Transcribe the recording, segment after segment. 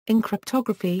In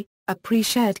cryptography, a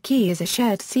pre-shared key is a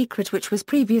shared secret which was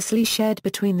previously shared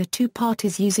between the two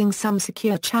parties using some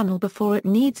secure channel before it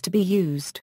needs to be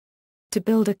used. To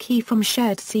build a key from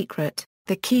shared secret,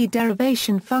 the key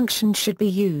derivation function should be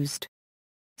used.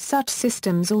 Such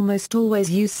systems almost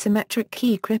always use symmetric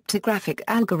key cryptographic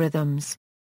algorithms.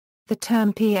 The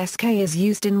term PSK is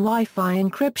used in Wi-Fi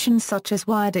encryption such as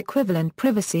wired equivalent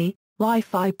privacy,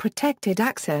 Wi-Fi protected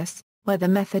access, where the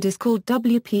method is called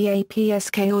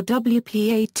WPA-PSK or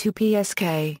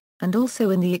WPA-PSK, and also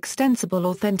in the Extensible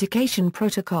Authentication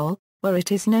Protocol, where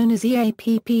it is known as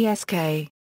EAP-PSK.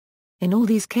 In all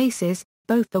these cases,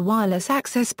 both the wireless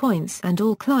access points and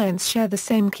all clients share the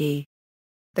same key.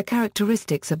 The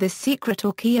characteristics of this secret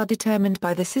or key are determined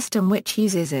by the system which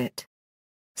uses it.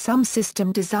 Some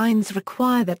system designs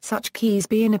require that such keys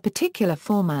be in a particular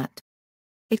format.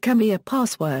 It can be a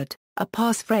password, a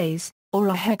passphrase, or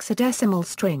a hexadecimal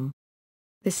string.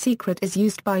 The secret is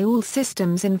used by all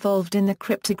systems involved in the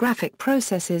cryptographic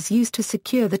processes used to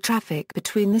secure the traffic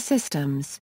between the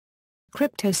systems.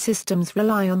 Crypto systems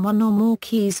rely on one or more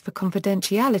keys for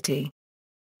confidentiality.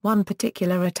 One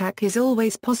particular attack is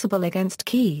always possible against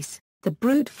keys, the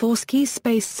brute force key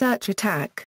space search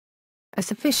attack. A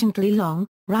sufficiently long,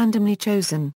 randomly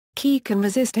chosen, key can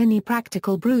resist any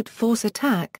practical brute force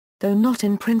attack, though not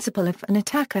in principle if an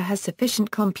attacker has sufficient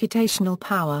computational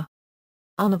power.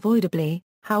 Unavoidably,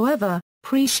 however,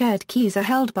 pre-shared keys are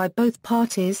held by both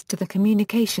parties to the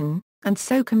communication, and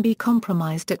so can be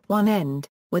compromised at one end,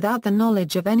 without the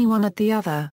knowledge of anyone at the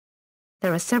other.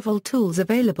 There are several tools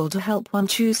available to help one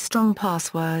choose strong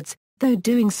passwords, though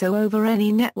doing so over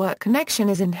any network connection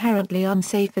is inherently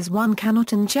unsafe as one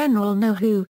cannot in general know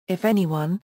who, if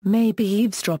anyone, may be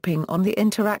eavesdropping on the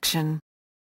interaction.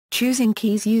 Choosing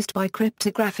keys used by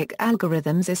cryptographic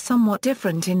algorithms is somewhat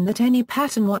different in that any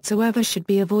pattern whatsoever should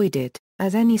be avoided,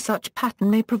 as any such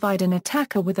pattern may provide an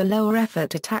attacker with a lower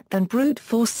effort attack than brute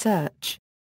force search.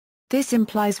 This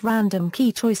implies random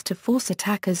key choice to force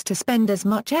attackers to spend as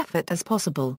much effort as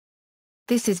possible.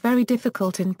 This is very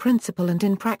difficult in principle and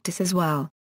in practice as well.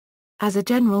 As a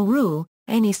general rule,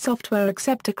 any software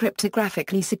except a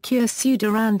cryptographically secure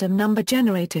pseudo-random number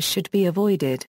generator should be avoided.